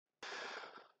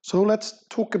So let's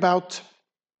talk about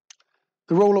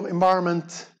the role of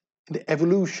environment in the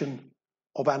evolution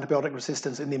of antibiotic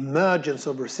resistance and the emergence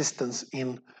of resistance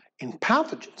in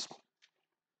pathogens.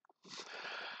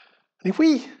 And if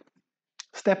we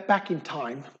step back in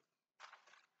time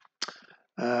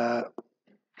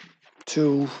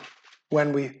to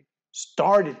when we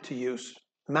started to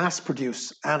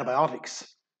mass-produce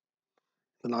antibiotics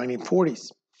in the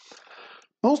 1940s,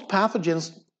 most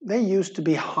pathogens, they used to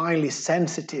be highly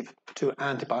sensitive to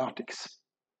antibiotics.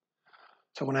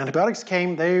 So when antibiotics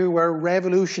came, they were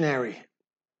revolutionary.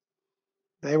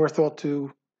 They were thought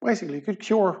to, basically, you could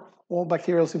cure all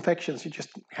bacterial infections. You just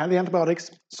had the antibiotics,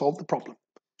 solve the problem.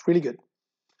 It's really good.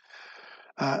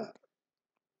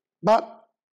 But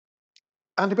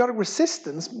antibiotic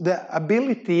resistance, the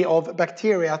ability of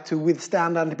bacteria to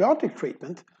withstand antibiotic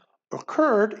treatment,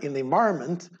 occurred in the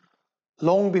environment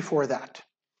long before that.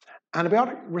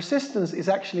 Antibiotic resistance is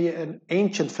actually an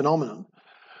ancient phenomenon.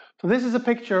 So this is a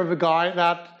picture of a guy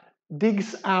that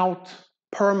digs out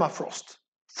permafrost,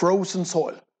 frozen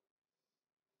soil.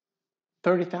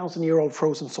 30,000-year-old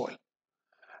frozen soil.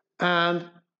 And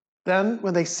then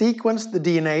when they sequence the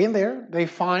DNA in there, they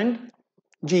find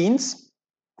genes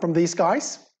from these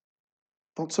guys.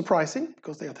 Not surprising,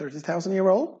 because they are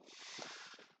 30,000-year-old.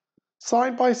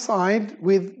 Side by side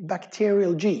with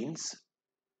bacterial genes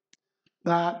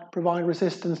that provide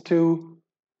resistance to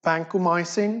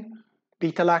vancomycin,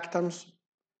 beta-lactams,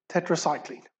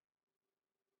 tetracycline.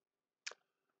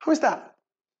 How is that?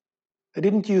 They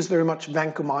didn't use very much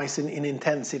vancomycin in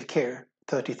intensive care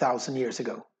 30,000 years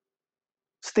ago.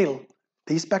 Still,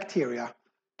 these bacteria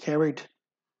carried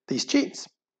these genes.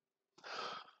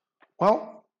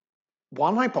 Well,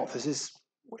 one hypothesis,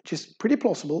 which is pretty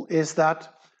plausible, is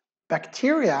that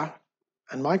bacteria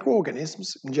and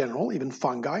microorganisms in general, even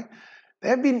fungi, they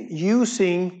have been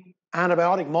using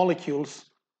antibiotic molecules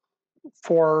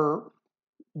for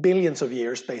billions of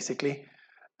years, basically,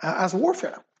 as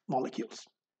warfare molecules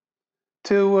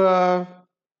to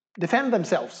defend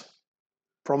themselves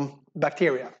from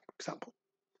bacteria, for example.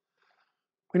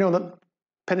 We know that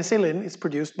penicillin is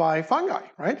produced by fungi,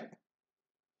 right?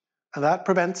 And that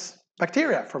prevents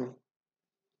bacteria from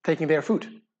taking their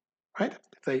food, right?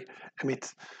 If they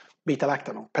emit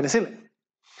beta-lactam or penicillin.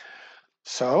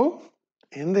 So,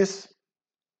 in this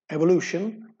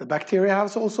evolution, the bacteria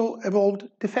has also evolved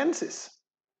defenses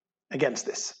against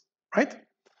this, right?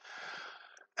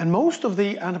 And most of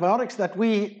the antibiotics that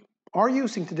we are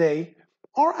using today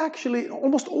are actually,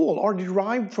 almost all, are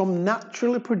derived from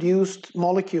naturally produced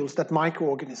molecules that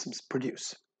microorganisms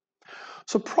produce.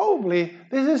 So probably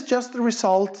this is just the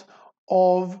result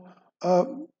of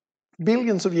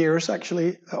billions of years,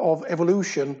 actually, of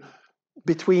evolution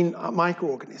between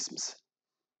microorganisms.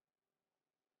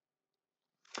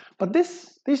 But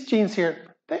these genes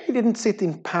here, they didn't sit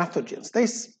in pathogens.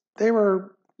 They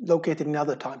were located in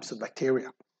other types of bacteria,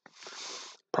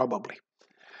 probably.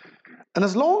 And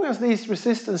as long as these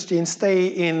resistance genes stay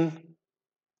in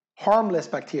harmless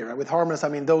bacteria, with harmless I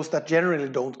mean those that generally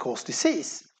don't cause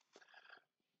disease,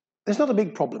 there's not a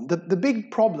big problem. The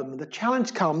big problem, the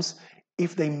challenge comes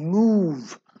if they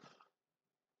move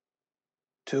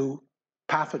to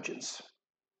pathogens,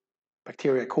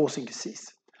 bacteria causing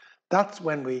disease. That's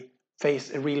when we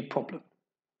face a real problem.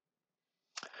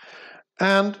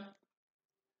 And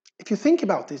if you think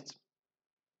about it,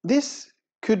 this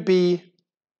could be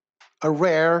a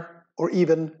rare or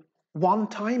even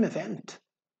one-time event.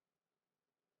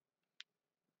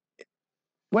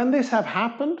 When this have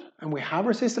happened and we have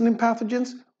resistant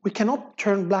pathogens, we cannot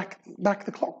turn back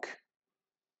the clock.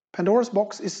 Pandora's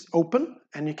box is open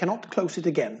and you cannot close it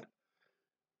again.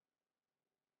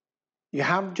 You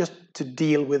have just to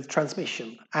deal with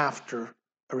transmission after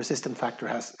a resistant factor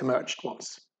has emerged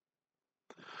once.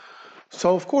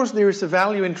 So of course there is a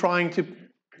value in trying to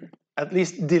at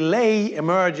least delay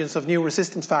emergence of new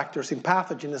resistance factors in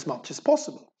pathogen as much as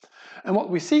possible. And what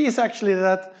we see is actually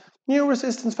that new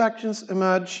resistance factors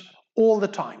emerge all the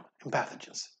time in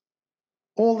pathogens.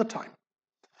 All the time.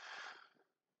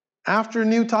 After a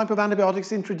new type of antibiotics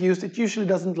is introduced, it usually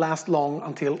doesn't last long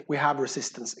until we have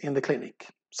resistance in the clinic,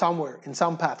 somewhere, in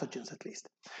some pathogens at least.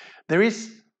 There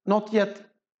is not yet,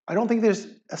 I don't think there's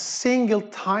a single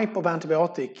type of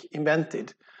antibiotic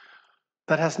invented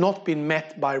that has not been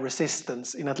met by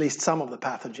resistance in at least some of the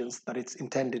pathogens that it's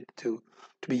intended to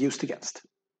be used against.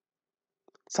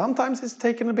 Sometimes it's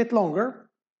taken a bit longer,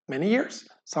 many years.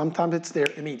 Sometimes it's there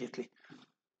immediately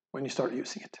when you start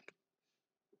using it.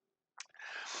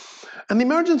 And the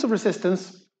emergence of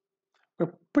resistance,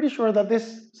 we're pretty sure that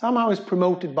this somehow is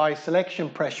promoted by selection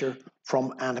pressure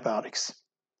from antibiotics.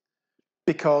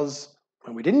 Because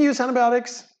when we didn't use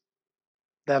antibiotics,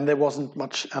 then there wasn't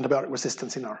much antibiotic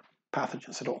resistance in our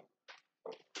pathogens at all.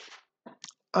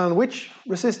 And which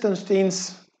resistance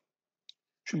genes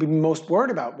should we be most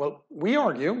worried about? Well, we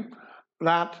argue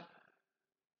that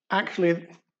actually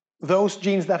those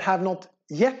genes that have not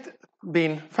yet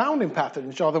been found in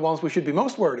pathogens are the ones we should be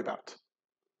most worried about.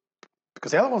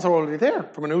 Because the other ones are already there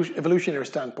from an evolutionary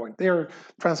standpoint. They are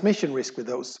transmission risk with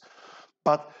those.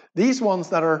 But these ones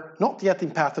that are not yet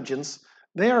in pathogens,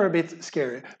 they are a bit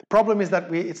scary. The problem is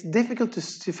that it's difficult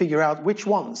to figure out which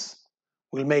ones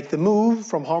will make the move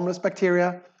from harmless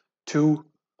bacteria to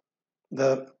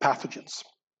the pathogens,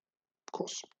 of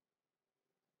course.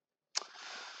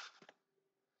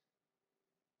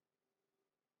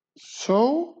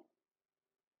 So,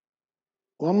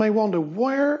 one may wonder,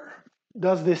 where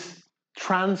does this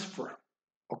transfer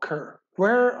occur?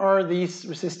 Where are these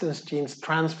resistance genes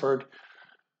transferred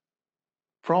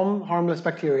from harmless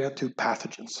bacteria to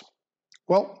pathogens?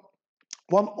 Well,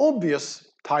 one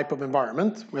obvious type of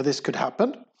environment where this could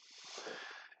happen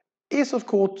is, of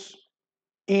course,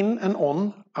 in and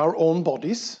on our own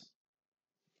bodies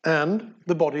and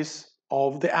the bodies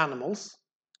of the animals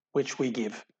which we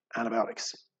give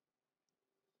antibiotics.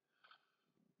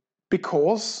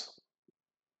 Because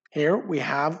here we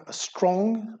have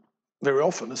very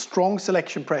often a strong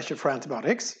selection pressure for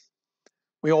antibiotics.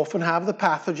 We often have the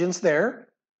pathogens there,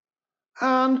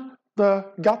 and the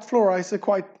gut flora is a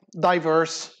quite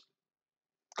diverse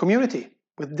community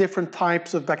with different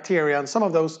types of bacteria, and some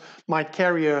of those might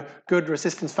carry a good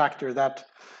resistance factor that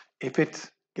if it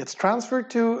gets transferred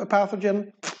to a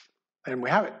pathogen, then we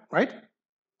have it, right?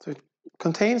 So it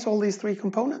contains all these three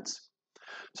components.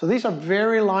 So these are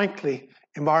very likely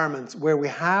environments where we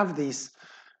have these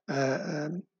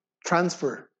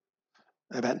transfer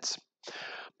events.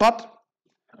 But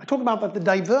I talk about that the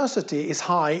diversity is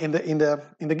high in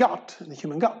the gut, in the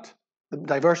human gut. The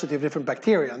diversity of different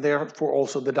bacteria, and therefore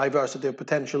also the diversity of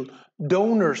potential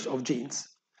donors of genes.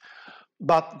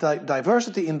 But the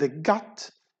diversity in the gut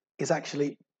is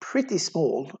actually pretty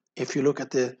small if you look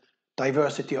at the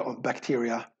diversity of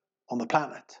bacteria on the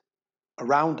planet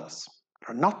around us.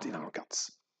 Are not in our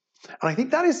guts. And I think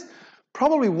that is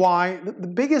probably why, the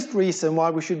biggest reason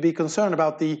why we should be concerned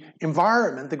about the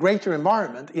environment, the greater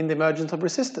environment in the emergence of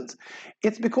resistance.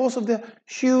 It's because of the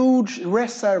huge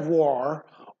reservoir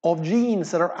of genes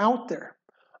that are out there.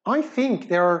 I think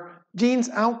there are genes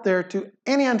out there to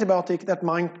any antibiotic that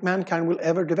mankind will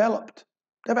ever develop,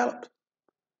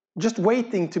 just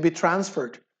waiting to be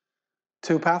transferred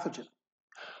to a pathogen.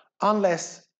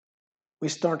 Unless we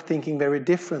start thinking very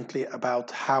differently about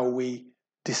how we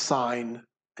design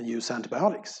and use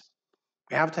antibiotics.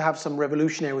 We have to have some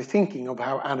revolutionary thinking of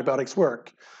how antibiotics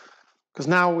work. Because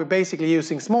now we're basically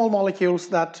using small molecules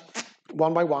that,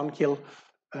 one by one, kill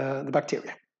the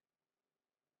bacteria.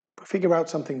 If we figure out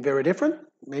something very different,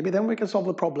 maybe then we can solve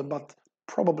the problem, but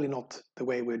probably not the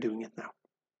way we're doing it now.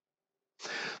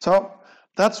 So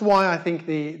that's why I think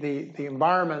the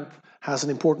environment has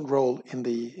an important role in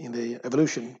the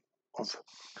evolution of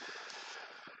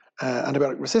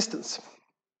antibiotic resistance.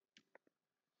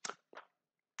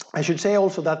 I should say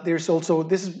also that there's also,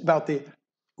 this is about the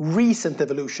recent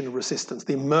evolution of resistance,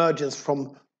 the emergence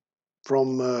from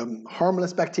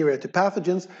harmless bacteria to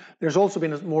pathogens. There's also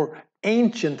been a more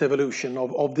ancient evolution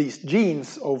of these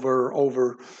genes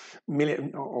over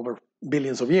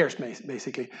billions of years,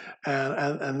 basically.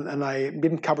 And I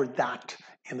didn't cover that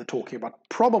in the talk here, but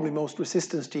probably most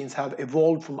resistance genes have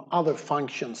evolved from other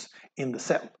functions in the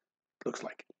cell, looks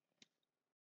like.